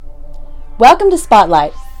Welcome to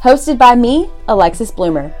Spotlight, hosted by me, Alexis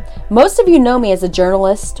Bloomer. Most of you know me as a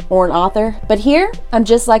journalist or an author, but here, I'm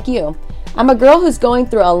just like you. I'm a girl who's going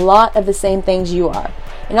through a lot of the same things you are,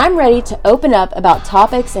 and I'm ready to open up about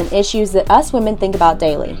topics and issues that us women think about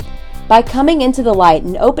daily. By coming into the light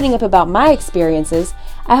and opening up about my experiences,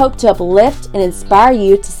 I hope to uplift and inspire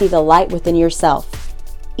you to see the light within yourself.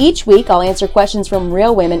 Each week, I'll answer questions from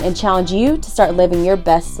real women and challenge you to start living your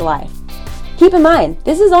best life. Keep in mind,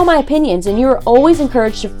 this is all my opinions, and you are always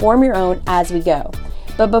encouraged to form your own as we go.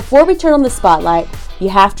 But before we turn on the spotlight, you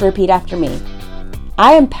have to repeat after me.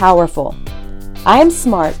 I am powerful. I am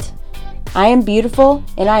smart. I am beautiful,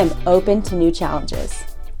 and I am open to new challenges.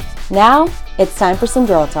 Now, it's time for some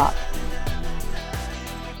girl talk.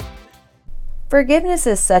 Forgiveness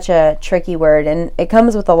is such a tricky word, and it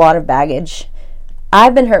comes with a lot of baggage.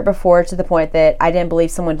 I've been hurt before to the point that I didn't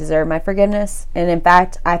believe someone deserved my forgiveness, and in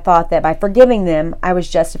fact, I thought that by forgiving them, I was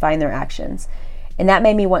justifying their actions, and that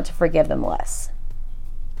made me want to forgive them less.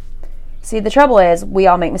 See, the trouble is, we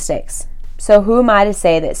all make mistakes. So who am I to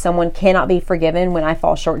say that someone cannot be forgiven when I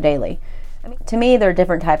fall short daily? To me, there are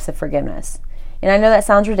different types of forgiveness. And I know that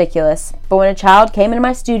sounds ridiculous, but when a child came into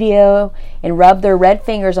my studio and rubbed their red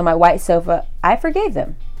fingers on my white sofa, I forgave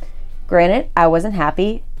them. Granted, I wasn't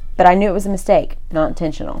happy, but I knew it was a mistake, not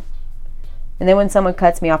intentional. And then when someone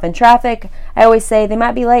cuts me off in traffic, I always say they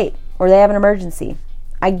might be late or they have an emergency.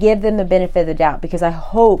 I give them the benefit of the doubt because I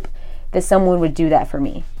hope that someone would do that for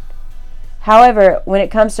me. However, when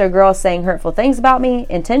it comes to a girl saying hurtful things about me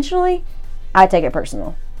intentionally, I take it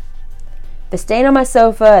personal. The stain on my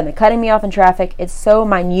sofa and the cutting me off in traffic, it's so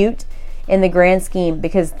minute in the grand scheme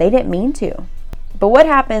because they didn't mean to. But what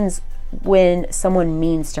happens when someone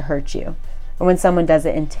means to hurt you? Or when someone does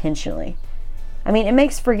it intentionally? It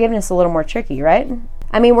makes forgiveness a little more tricky, right?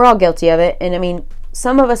 We're all guilty of it. And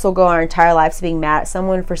some of us will go our entire lives being mad at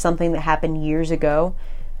someone for something that happened years ago.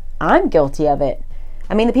 I'm guilty of it.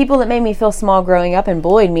 The people that made me feel small growing up and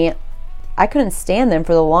bullied me, I couldn't stand them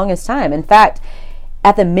for the longest time. In fact,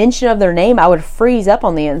 at the mention of their name, I would freeze up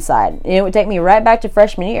on the inside. And it would take me right back to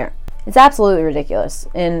freshman year. It's absolutely ridiculous.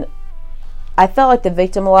 And I felt like the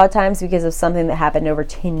victim a lot of times because of something that happened over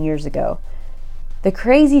 10 years ago. The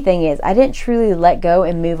crazy thing is, I didn't truly let go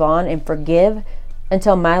and move on and forgive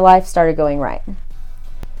until my life started going right.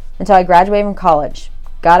 Until I graduated from college,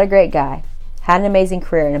 got a great guy, had an amazing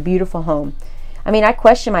career and a beautiful home. I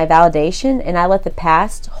questioned my validation and I let the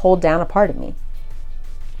past hold down a part of me.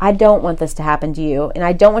 I don't want this to happen to you, and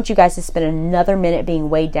I don't want you guys to spend another minute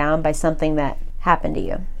being weighed down by something that happened to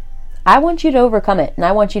you. I want you to overcome it, and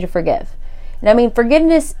I want you to forgive. And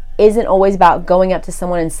forgiveness isn't always about going up to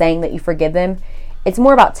someone and saying that you forgive them. It's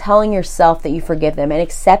more about telling yourself that you forgive them and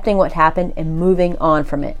accepting what happened and moving on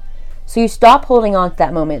from it. So you stop holding on to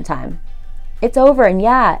that moment in time. It's over, and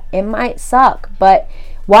yeah, it might suck, but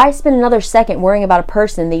why spend another second worrying about a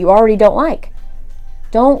person that you already don't like?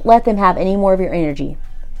 Don't let them have any more of your energy.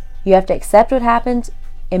 You have to accept what happened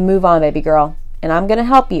and move on, baby girl. And I'm going to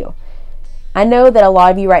help you. I know that a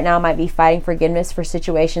lot of you right now might be fighting forgiveness for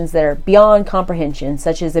situations that are beyond comprehension,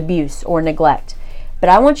 such as abuse or neglect. But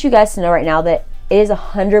I want you guys to know right now that it is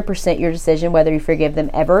 100% your decision whether you forgive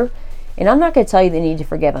them ever. And I'm not going to tell you that you need to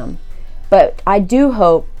forgive them. But I do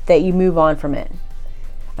hope that you move on from it.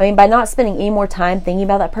 By not spending any more time thinking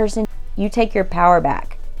about that person, you take your power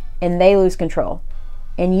back and they lose control.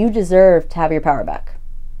 And you deserve to have your power back.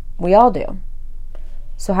 We all do.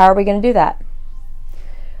 So how are we going to do that?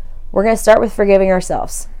 We're going to start with forgiving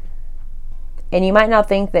ourselves. And you might not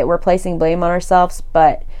think that we're placing blame on ourselves,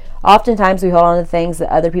 but oftentimes we hold on to things that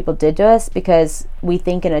other people did to us because we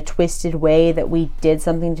think in a twisted way that we did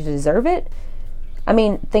something to deserve it.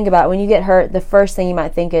 Think about it. When you get hurt, the first thing you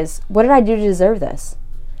might think is, what did I do to deserve this?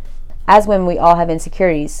 As women, we all have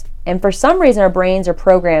insecurities. And for some reason, our brains are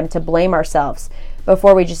programmed to blame ourselves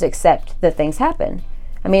before we just accept that things happen.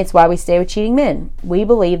 It's why we stay with cheating men. We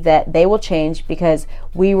believe that they will change because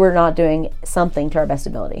we were not doing something to our best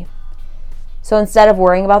ability. So instead of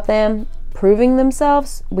worrying about them proving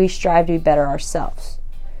themselves, we strive to be better ourselves.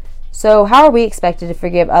 So how are we expected to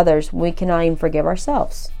forgive others when we cannot even forgive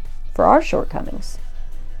ourselves for our shortcomings?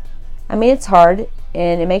 It's hard,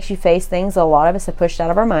 and it makes you face things a lot of us have pushed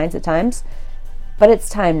out of our minds at times, but it's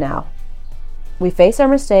time now. We face our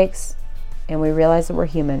mistakes, and we realize that we're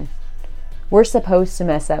human. We're supposed to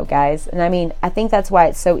mess up, guys. And I think that's why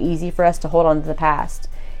it's so easy for us to hold on to the past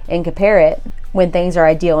and compare it when things are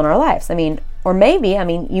ideal in our lives. Or maybe,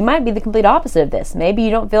 you might be the complete opposite of this. Maybe you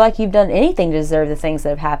don't feel like you've done anything to deserve the things that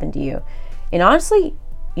have happened to you. And honestly,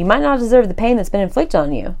 you might not deserve the pain that's been inflicted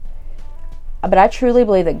on you. But I truly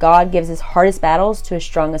believe that God gives his hardest battles to his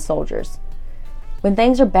strongest soldiers. When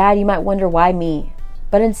things are bad, you might wonder, why me?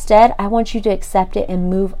 But instead, I want you to accept it and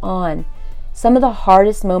move on. Some of the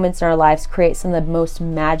hardest moments in our lives create some of the most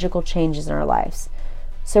magical changes in our lives.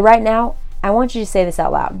 So right now, I want you to say this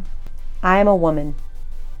out loud. I am a woman.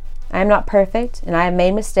 I am not perfect, and I have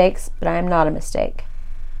made mistakes, but I am not a mistake.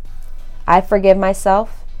 I forgive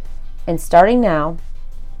myself, and starting now,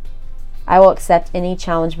 I will accept any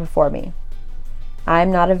challenge before me. I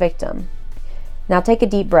am not a victim. Now take a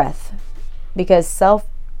deep breath, because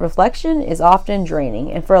self-reflection is often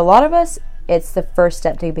draining, and for a lot of us, it's the first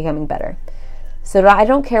step to becoming better. So I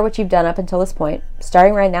don't care what you've done up until this point.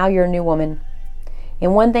 Starting right now, you're a new woman.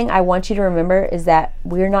 And one thing I want you to remember is that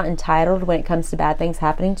we're not entitled when it comes to bad things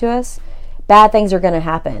happening to us. Bad things are going to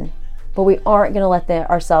happen, but we aren't going to let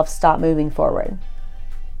ourselves stop moving forward.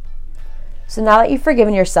 So now that you've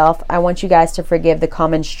forgiven yourself, I want you guys to forgive the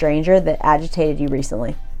common stranger that agitated you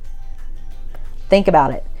recently. Think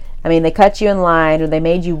about it. I mean, they cut you in line, or they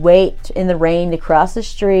made you wait in the rain to cross the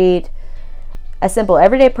street. A simple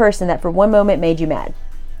everyday person that for one moment made you mad.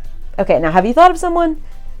 Okay, now have you thought of someone?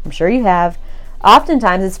 I'm sure you have.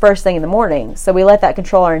 Oftentimes it's first thing in the morning, so we let that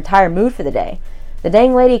control our entire mood for the day. The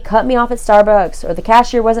dang lady cut me off at Starbucks, or the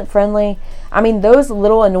cashier wasn't friendly. I mean, those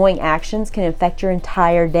little annoying actions can affect your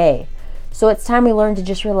entire day. So it's time we learn to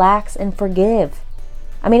just relax and forgive.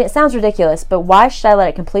 I mean, it sounds ridiculous, but why should I let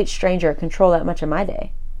a complete stranger control that much of my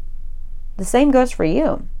day? The same goes for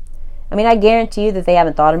you. I mean, I guarantee you that they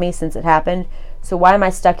haven't thought of me since it happened, so why am I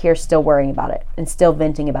stuck here still worrying about it, and still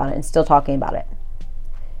venting about it, and still talking about it?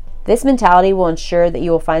 This mentality will ensure that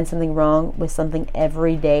you will find something wrong with something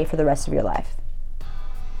every day for the rest of your life.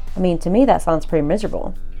 I mean, to me, that sounds pretty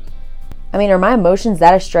miserable. I mean, are my emotions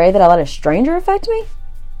that astray that I let a stranger affect me?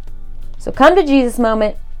 So come to Jesus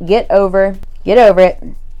moment, get over it.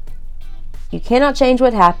 You cannot change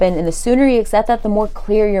what happened, and the sooner you accept that, the more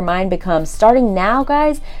clear your mind becomes. Starting now,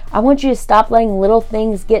 guys, I want you to stop letting little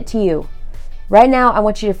things get to you. Right now, I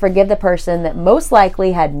want you to forgive the person that most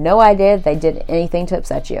likely had no idea they did anything to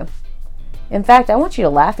upset you. In fact, I want you to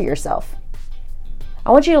laugh at yourself.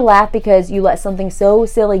 I want you to laugh because you let something so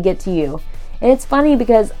silly get to you. And it's funny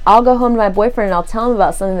because I'll go home to my boyfriend and I'll tell him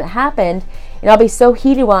about something that happened, and I'll be so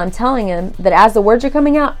heated while I'm telling him that as the words are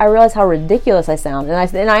coming out, I realize how ridiculous I sound, and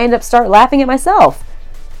I end up start laughing at myself.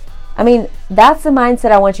 I mean, that's the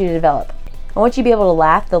mindset I want you to develop. I want you to be able to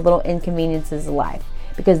laugh at the little inconveniences of life,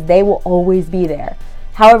 because they will always be there.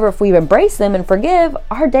 However, if we embrace them and forgive,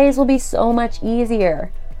 our days will be so much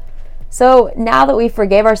easier. So now that we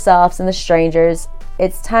forgave ourselves and the strangers,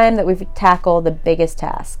 it's time that we tackle the biggest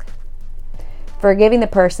task: forgiving the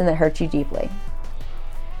person that hurt you deeply.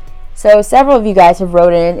 So several of you guys have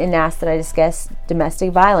wrote in and asked that I discuss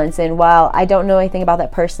domestic violence, and while I don't know anything about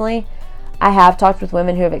that personally, I have talked with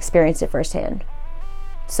women who have experienced it firsthand.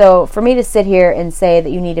 So for me to sit here and say that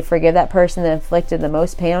you need to forgive that person that inflicted the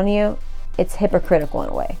most pain on you, it's hypocritical in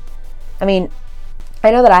a way. I mean, I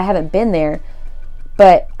know that I haven't been there,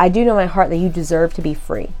 but I do know in my heart that you deserve to be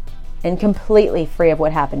free, and completely free of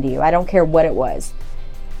what happened to you. I don't care what it was.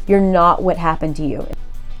 You're not what happened to you.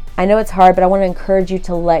 I know it's hard, but I want to encourage you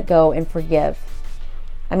to let go and forgive.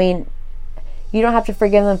 I mean, you don't have to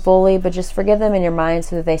forgive them fully, but just forgive them in your mind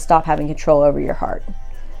so that they stop having control over your heart.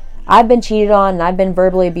 I've been cheated on, and I've been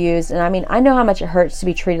verbally abused, and I mean, I know how much it hurts to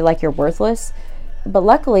be treated like you're worthless, but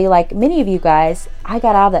luckily, like many of you guys, I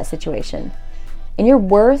got out of that situation. And your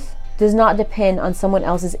worth does not depend on someone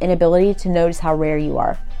else's inability to notice how rare you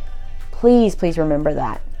are. Please, please remember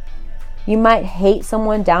that. You might hate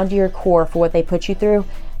someone down to your core for what they put you through,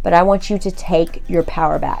 but I want you to take your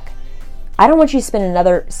power back. I don't want you to spend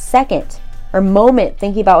another second or moment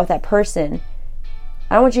thinking about what that person.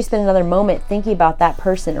 I don't want you to spend another moment thinking about that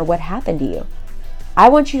person or what happened to you. I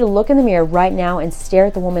want you to look in the mirror right now and stare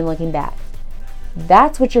at the woman looking back.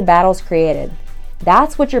 That's what your battles created.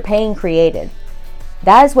 That's what your pain created.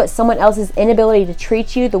 That is what someone else's inability to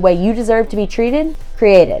treat you the way you deserve to be treated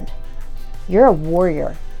created. You're a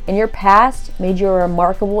warrior, and your past made you a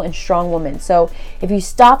remarkable and strong woman. So if you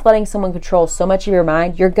stop letting someone control so much of your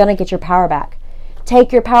mind, you're going to get your power back.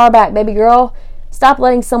 Take your power back, baby girl. Stop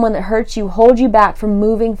letting someone that hurts you hold you back from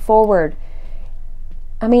moving forward.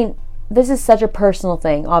 I mean, this is such a personal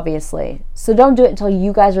thing, obviously. So don't do it until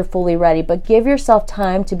you guys are fully ready, but give yourself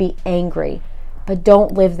time to be angry, but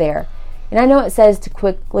don't live there. And I know it says to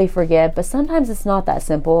quickly forgive, but sometimes it's not that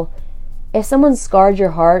simple. If someone scarred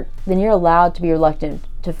your heart, then you're allowed to be reluctant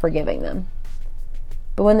to forgiving them.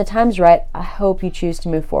 But when the time's right, I hope you choose to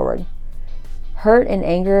move forward. Hurt and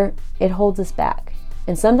anger, it holds us back.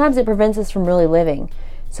 And sometimes it prevents us from really living.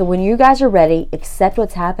 So when you guys are ready, accept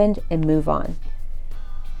what's happened and move on.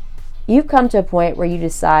 You've come to a point where you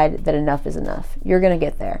decide that enough is enough. You're going to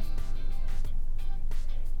get there.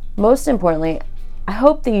 Most importantly, I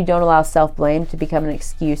hope that you don't allow self-blame to become an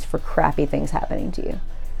excuse for crappy things happening to you.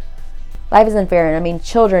 Life is unfair, and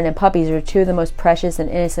children and puppies are two of the most precious and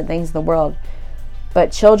innocent things in the world.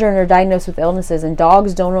 But children are diagnosed with illnesses, and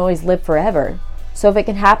dogs don't always live forever. So if it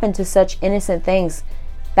can happen to such innocent things,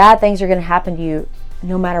 bad things are going to happen to you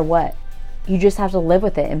no matter what. You just have to live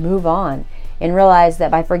with it and move on, and realize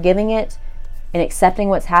that by forgiving it and accepting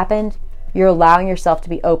what's happened, you're allowing yourself to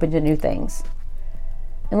be open to new things.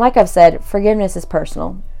 And like I've said, forgiveness is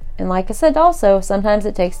personal. And like I said also, sometimes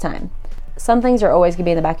it takes time. Some things are always going to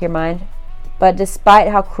be in the back of your mind. But despite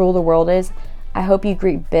how cruel the world is, I hope you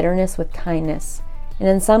greet bitterness with kindness. And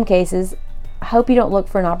in some cases, I hope you don't look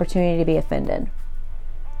for an opportunity to be offended.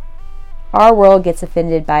 Our world gets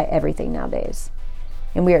offended by everything nowadays.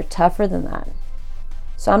 And we are tougher than that.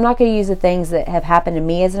 So I'm not going to use the things that have happened to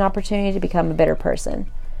me as an opportunity to become a bitter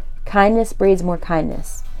person. Kindness breeds more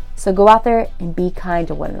kindness. So go out there and be kind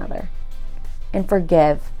to one another. And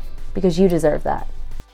forgive, because you deserve that.